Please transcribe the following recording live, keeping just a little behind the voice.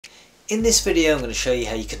In this video I'm going to show you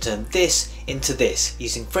how you can turn this into this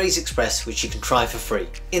using PhraseExpress, which you can try for free.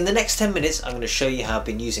 In the next 10 minutes I'm going to show you how I've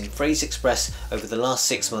been using PhraseExpress over the last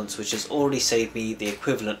 6 months, which has already saved me the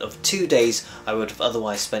equivalent of 2 days I would have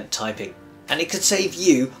otherwise spent typing. And it could save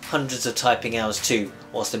you hundreds of typing hours too,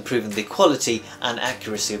 whilst improving the quality and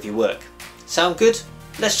accuracy of your work. Sound good?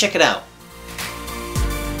 Let's check it out.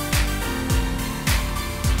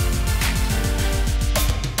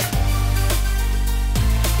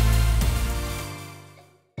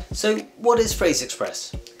 So what is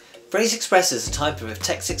PhraseExpress? PhraseExpress is a type of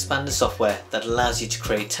text expander software that allows you to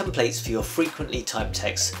create templates for your frequently typed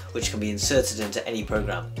text, which can be inserted into any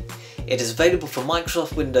program. It is available for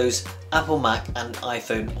Microsoft Windows, Apple Mac and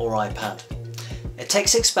iPhone or iPad. A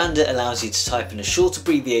text expander allows you to type in a short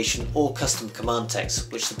abbreviation or custom command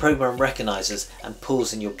text, which the program recognises and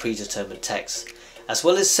pulls in your predetermined text. As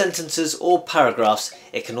well as sentences or paragraphs,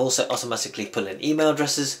 it can also automatically pull in email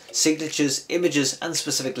addresses, signatures, images and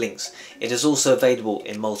specific links. It is also available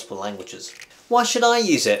in multiple languages. Why should I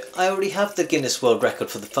use it? I already have the Guinness World Record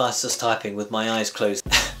for the fastest typing with my eyes closed.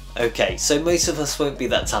 Okay, so most of us won't be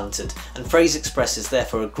that talented, and PhraseExpress is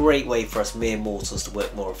therefore a great way for us mere mortals to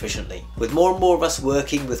work more efficiently. With more and more of us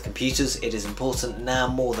working with computers, it is important now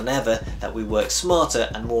more than ever that we work smarter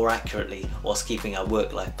and more accurately whilst keeping our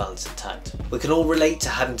work-life balance intact. We can all relate to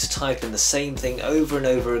having to type in the same thing over and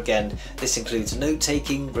over again. This includes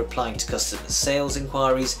note-taking, replying to customer sales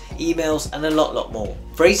inquiries, emails and a lot more.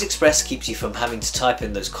 PhraseExpress keeps you from having to type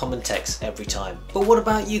in those common texts every time. But what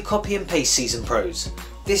about you copy and paste seasoned pros?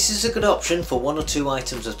 This is a good option for 1 or 2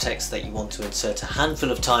 items of text that you want to insert a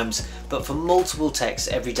handful of times, but for multiple texts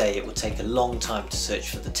every day it will take a long time to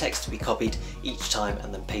search for the text to be copied each time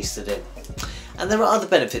and then pasted in. And there are other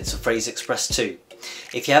benefits of PhraseExpress too.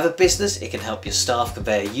 If you have a business, it can help your staff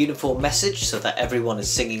convey a uniform message so that everyone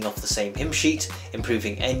is singing off the same hymn sheet,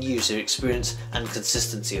 improving end user experience and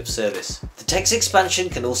consistency of service. The text expansion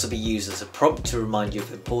can also be used as a prompt to remind you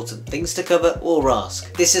of important things to cover or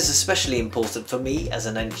ask. This is especially important for me as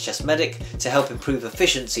an NHS medic to help improve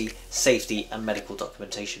efficiency, safety and medical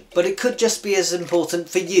documentation. But it could just be as important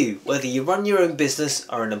for you, whether you run your own business,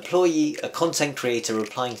 are an employee, a content creator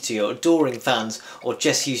replying to your adoring fans, or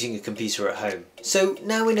just using a computer at home. So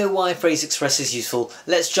now we know why PhraseExpress is useful,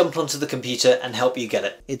 let's jump onto the computer and help you get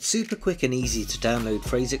it. It's super quick and easy to download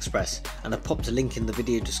PhraseExpress, and I've popped a link in the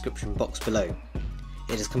video description box below.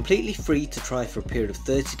 It is completely free to try for a period of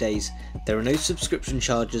 30 days, there are no subscription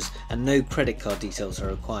charges and no credit card details are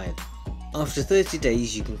required. After 30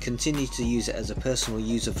 days you can continue to use it as a personal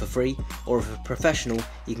user for free, or if a professional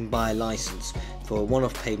you can buy a license for a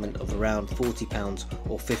one-off payment of around £40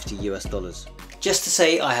 or $50 US. Just to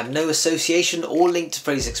say, I have no association or link to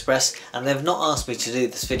PhraseExpress and they have not asked me to do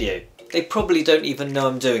this video. They probably don't even know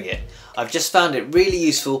I'm doing it. I've just found it really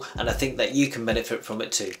useful and I think that you can benefit from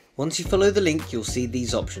it too. Once you follow the link you'll see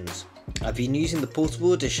these options. I've been using the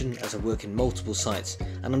portable edition as I work in multiple sites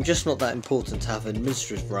and I'm just not that important to have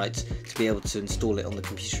administrative rights to be able to install it on the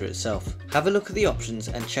computer itself. Have a look at the options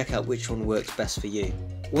and check out which one works best for you.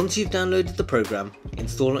 Once you've downloaded the program,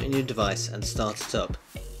 install it on your device and start it up.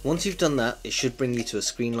 Once you've done that, it should bring you to a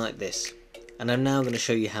screen like this, and I'm now going to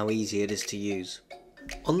show you how easy it is to use.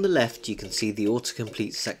 On the left you can see the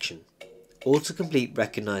autocomplete section. Autocomplete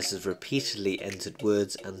recognises repeatedly entered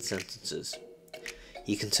words and sentences.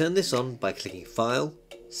 You can turn this on by clicking File,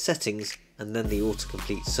 Settings and then the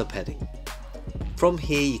autocomplete subheading. From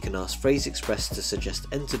here you can ask PhraseExpress to suggest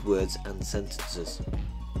entered words and sentences.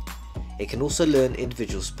 It can also learn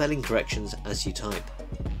individual spelling corrections as you type.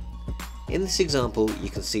 In this example you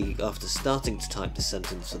can see after starting to type the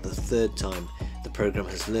sentence for the 3rd time the program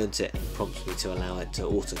has learnt it and prompts me to allow it to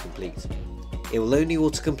autocomplete. It will only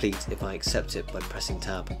autocomplete if I accept it by pressing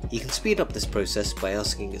tab. You can speed up this process by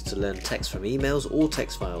asking it to learn text from emails or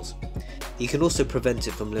text files. You can also prevent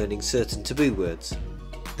it from learning certain taboo words.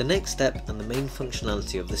 The next step and the main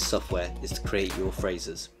functionality of this software is to create your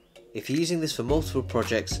phrases. If you're using this for multiple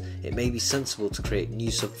projects, it may be sensible to create new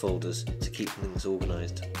subfolders to keep things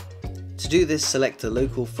organised. To do this, select a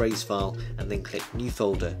local phrase file and then click New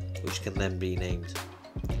Folder, which can then be named.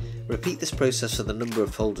 Repeat this process for the number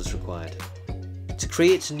of folders required. To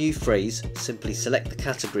create a new phrase, simply select the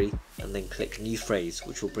category and then click New Phrase,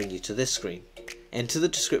 which will bring you to this screen. Enter the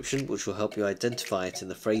description, which will help you identify it in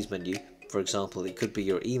the phrase menu. For example, it could be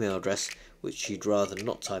your email address, which you'd rather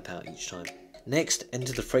not type out each time. Next,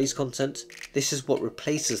 enter the phrase content. This is what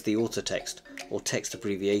replaces the auto text or text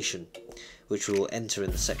abbreviation, which we will enter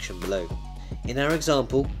in the section below. In our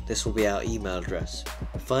example, this will be our email address.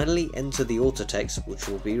 Finally, enter the auto text, which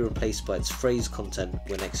will be replaced by its phrase content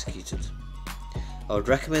when executed. I would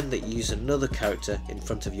recommend that you use another character in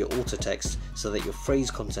front of your auto text so that your phrase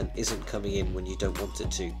content isn't coming in when you don't want it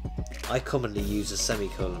to. I commonly use a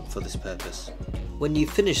semicolon for this purpose. When you've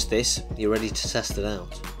finished this, you're ready to test it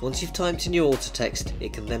out. Once you've typed in your auto text,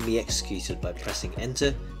 it can then be executed by pressing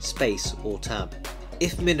Enter, Space or Tab.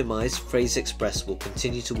 If minimized, PhraseExpress will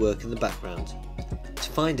continue to work in the background. To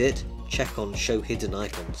find it, check on Show Hidden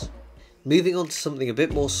Icons. Moving on to something a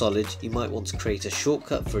bit more solid, you might want to create a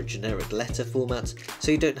shortcut for a generic letter format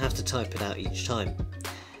so you don't have to type it out each time.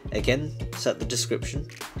 Again, set the description.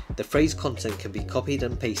 The phrase content can be copied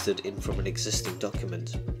and pasted in from an existing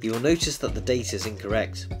document. You will notice that the date is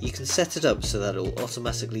incorrect. You can set it up so that it will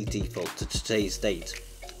automatically default to today's date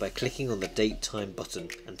by clicking on the Date Time button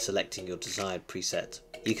and selecting your desired preset.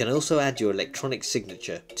 You can also add your electronic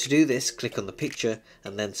signature. To do this, click on the picture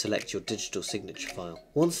and then select your digital signature file.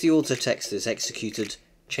 Once the auto text is executed,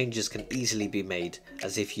 changes can easily be made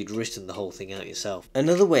as if you'd written the whole thing out yourself.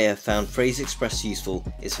 Another way I've found PhraseExpress useful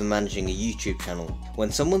is for managing a YouTube channel.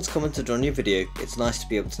 When someone's commented on your video, it's nice to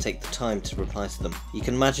be able to take the time to reply to them. You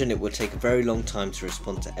can imagine it would take a very long time to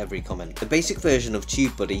respond to every comment. The basic version of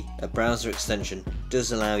TubeBuddy, a browser extension,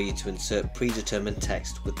 does allow you to insert predetermined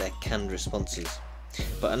text with their canned responses.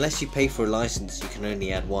 But unless you pay for a license, you can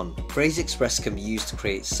only add one. PhraseExpress can be used to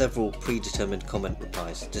create several predetermined comment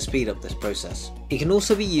replies to speed up this process. It can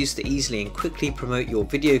also be used to easily and quickly promote your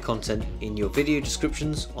video content in your video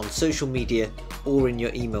descriptions, on social media, or in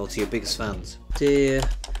your email to your biggest fans. Dear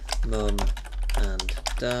Mum and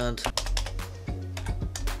Dad,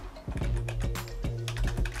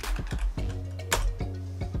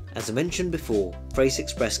 as I mentioned before,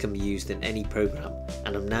 PhraseExpress can be used in any program,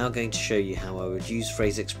 and I'm now going to show you how I would use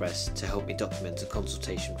PhraseExpress to help me document a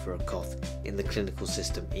consultation for a cough in the clinical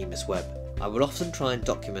system EMIS Web. I will often try and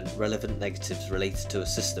document relevant negatives related to a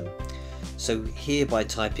system, so here by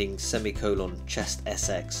typing ;chest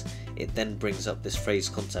SX, it then brings up this phrase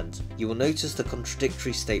content. You will notice the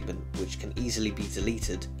contradictory statement, which can easily be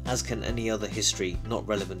deleted, as can any other history not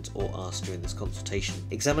relevant or asked during this consultation.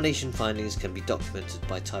 Examination findings can be documented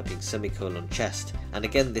by typing ;chest, and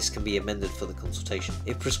again this can be amended for the consultation.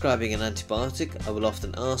 If prescribing an antibiotic, I will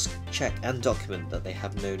often ask, check and document that they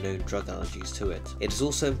have no known drug allergies to it. It is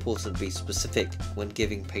also important to be specific when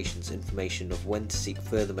giving patients information of when to seek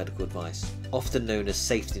further medical advice, often known as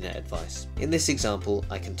safety net advice. In this example,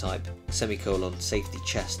 I can type ;safety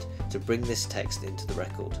chest to bring this text into the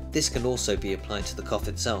record. This can also be applied to the cough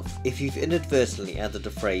itself. If you've inadvertently added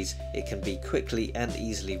a phrase, it can be quickly and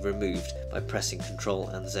easily removed by pressing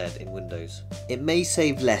Ctrl and Z in Windows. It may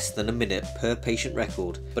save less than a minute per patient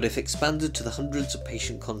record, but if expanded to the hundreds of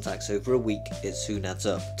patient contacts over a week, it soon adds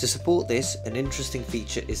up. To support this, an interesting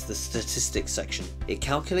feature is the statistics section. It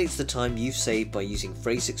calculates the time you've saved by using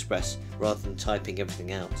PhraseExpress rather than typing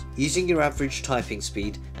everything out. Using your average typing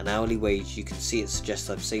speed and hourly wage, you can see it suggests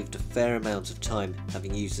I've saved a fair amount of time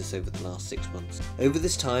having used this over the last 6 months. Over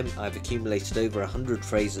this time, I've accumulated over 100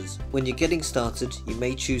 phrases. When you're getting started, you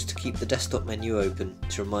may choose to keep the desktop menu open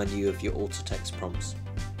to remind you of your auto text prompts.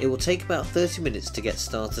 It will take about 30 minutes to get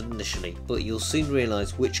started initially, but you'll soon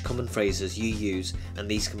realise which common phrases you use, and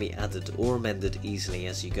these can be added or amended easily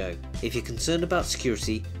as you go. If you're concerned about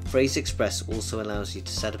security, PhraseExpress also allows you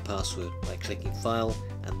to set a password by clicking File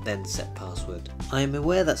and then Set Password. I am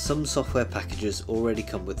aware that some software packages already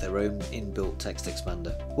come with their own inbuilt text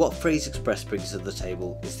expander. What PhraseExpress brings to the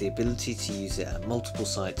table is the ability to use it at multiple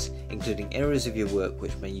sites, including areas of your work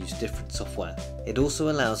which may use different software. It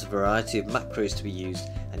also allows a variety of macros to be used,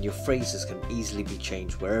 and your phrases can easily be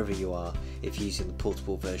changed wherever you are if using the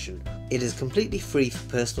portable version. It is completely free for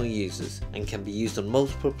personal users and can be used on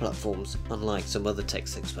multiple platforms, unlike some other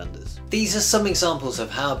text expanders. These are some examples of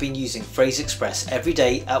how I've been using PhraseExpress every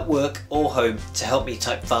day at work or home to help me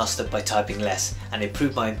type faster by typing less and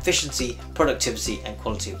improve my efficiency, productivity and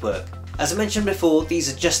quality of work. As I mentioned before,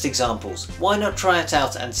 these are just examples. Why not try it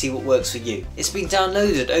out and see what works for you? It's been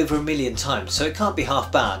downloaded over 1 million times, so it can't be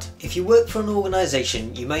half bad. If you work for an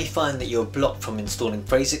organisation, you may find that you're blocked from installing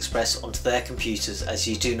PhraseExpress onto their computers as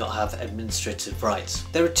you do not have administrative rights.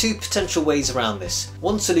 There are two potential ways around this.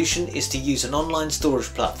 One solution is to use an online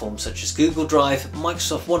storage platform such as Google Drive,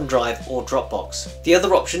 Microsoft OneDrive or Dropbox. The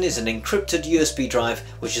other option is an encrypted USB drive,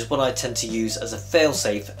 which is what I tend to use as a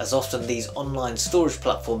failsafe, as often these online storage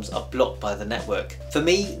platforms are blocked blocked by the network. For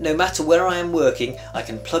me, no matter where I am working, I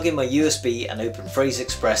can plug in my USB and open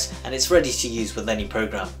PhraseExpress and it's ready to use with any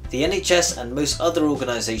program. The NHS and most other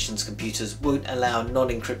organisations' computers won't allow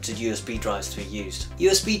non-encrypted USB drives to be used.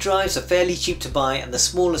 USB drives are fairly cheap to buy and the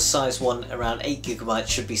smallest size one, around 8GB,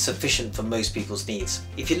 should be sufficient for most people's needs.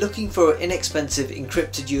 If you're looking for an inexpensive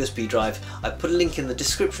encrypted USB drive, I put a link in the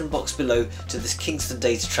description box below to this Kingston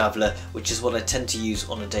Data Traveller, which is what I tend to use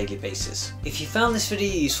on a daily basis. If you found this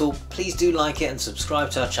video useful, please do like it and subscribe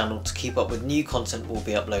to our channel to keep up with new content we'll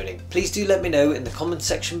be uploading. Please do let me know in the comments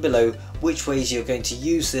section below which ways you're going to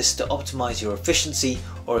use this to optimise your efficiency,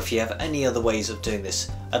 or if you have any other ways of doing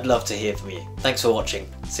this. I'd love to hear from you. Thanks for watching.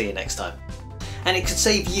 See you next time. And it could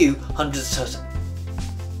save you hundreds of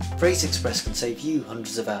PhraseExpress can save you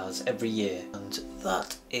hundreds of hours every year, and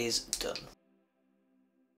that is done.